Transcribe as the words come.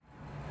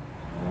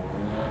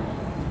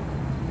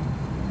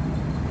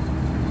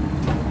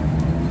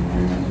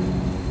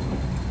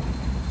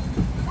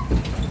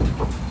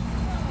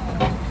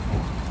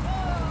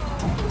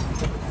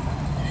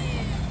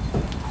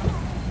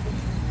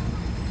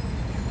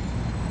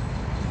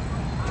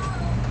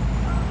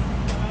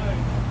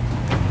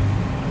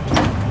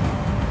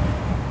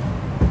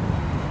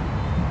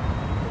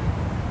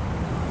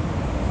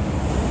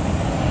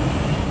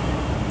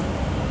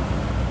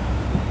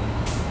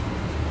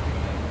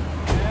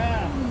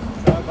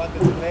about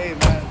the delay,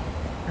 man.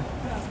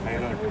 How you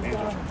doing,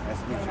 Angel?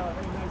 Nice to meet you.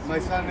 My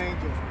son,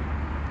 Angel.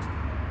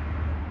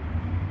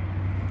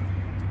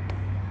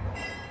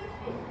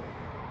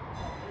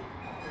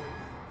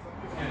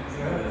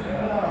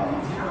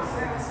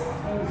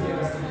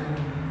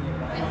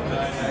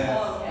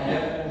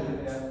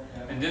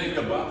 And didn't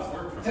the box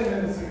work for 10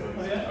 minutes ago?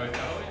 Oh, yeah.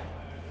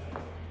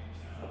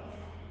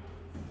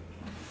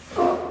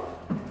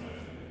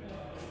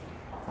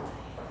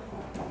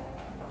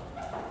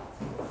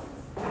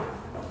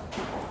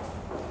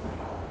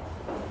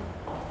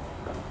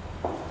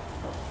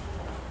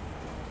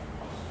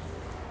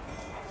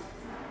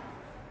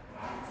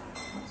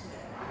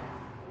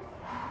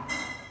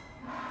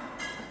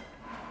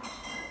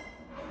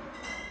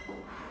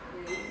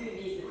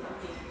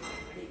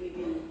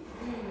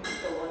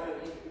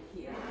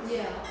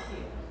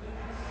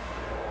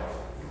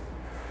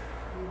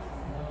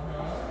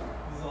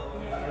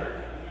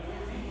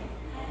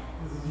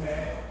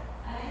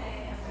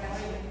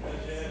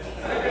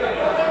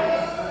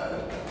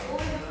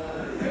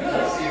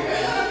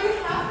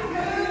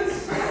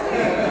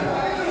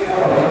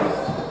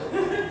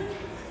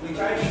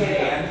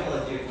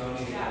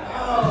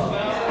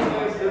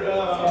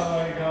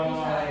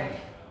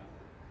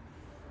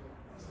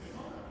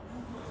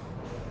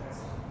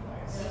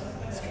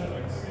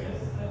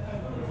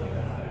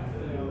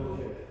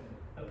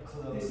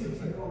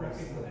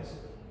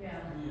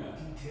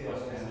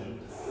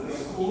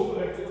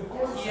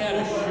 He had a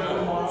show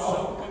so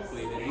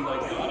quickly that he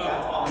like got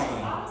off the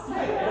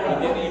plane.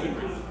 He didn't even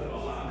read it.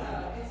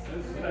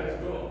 That's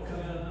cool.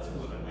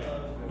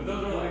 But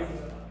those are like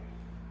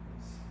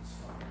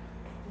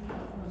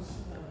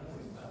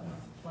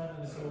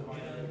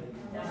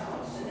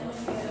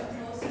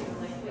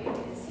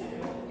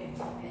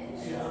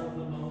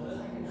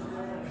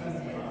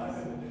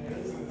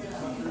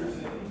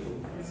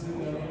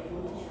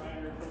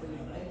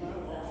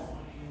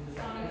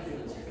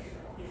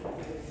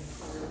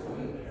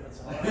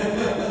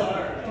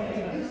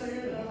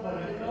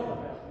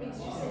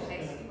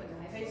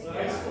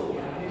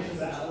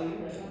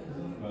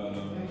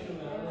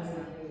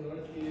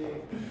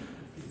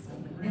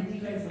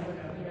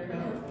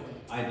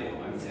I do.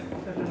 I'm Tim.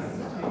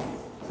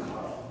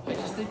 I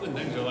just think when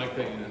things are like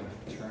that, you know,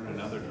 turn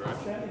another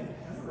direction.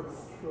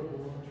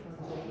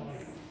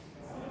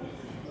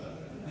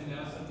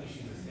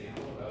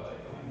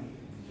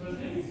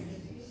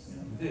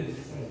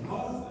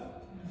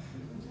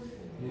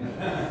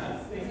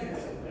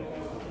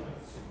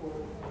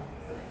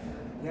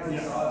 Yeah, I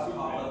saw it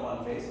pop up on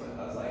Facebook.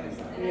 I was like,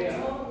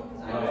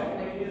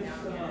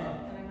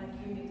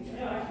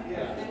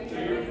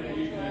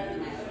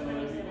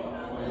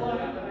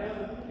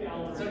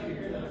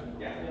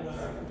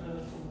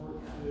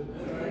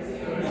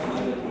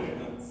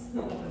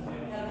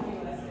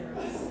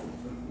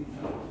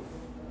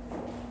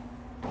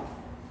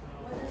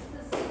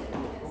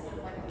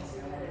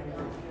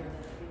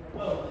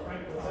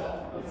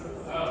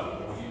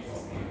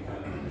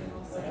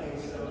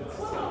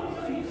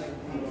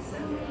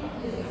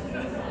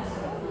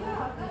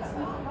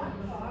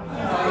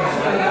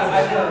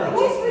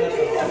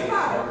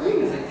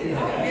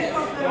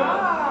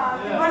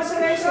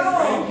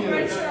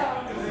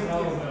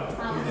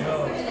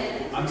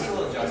 I'm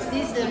still adjusting.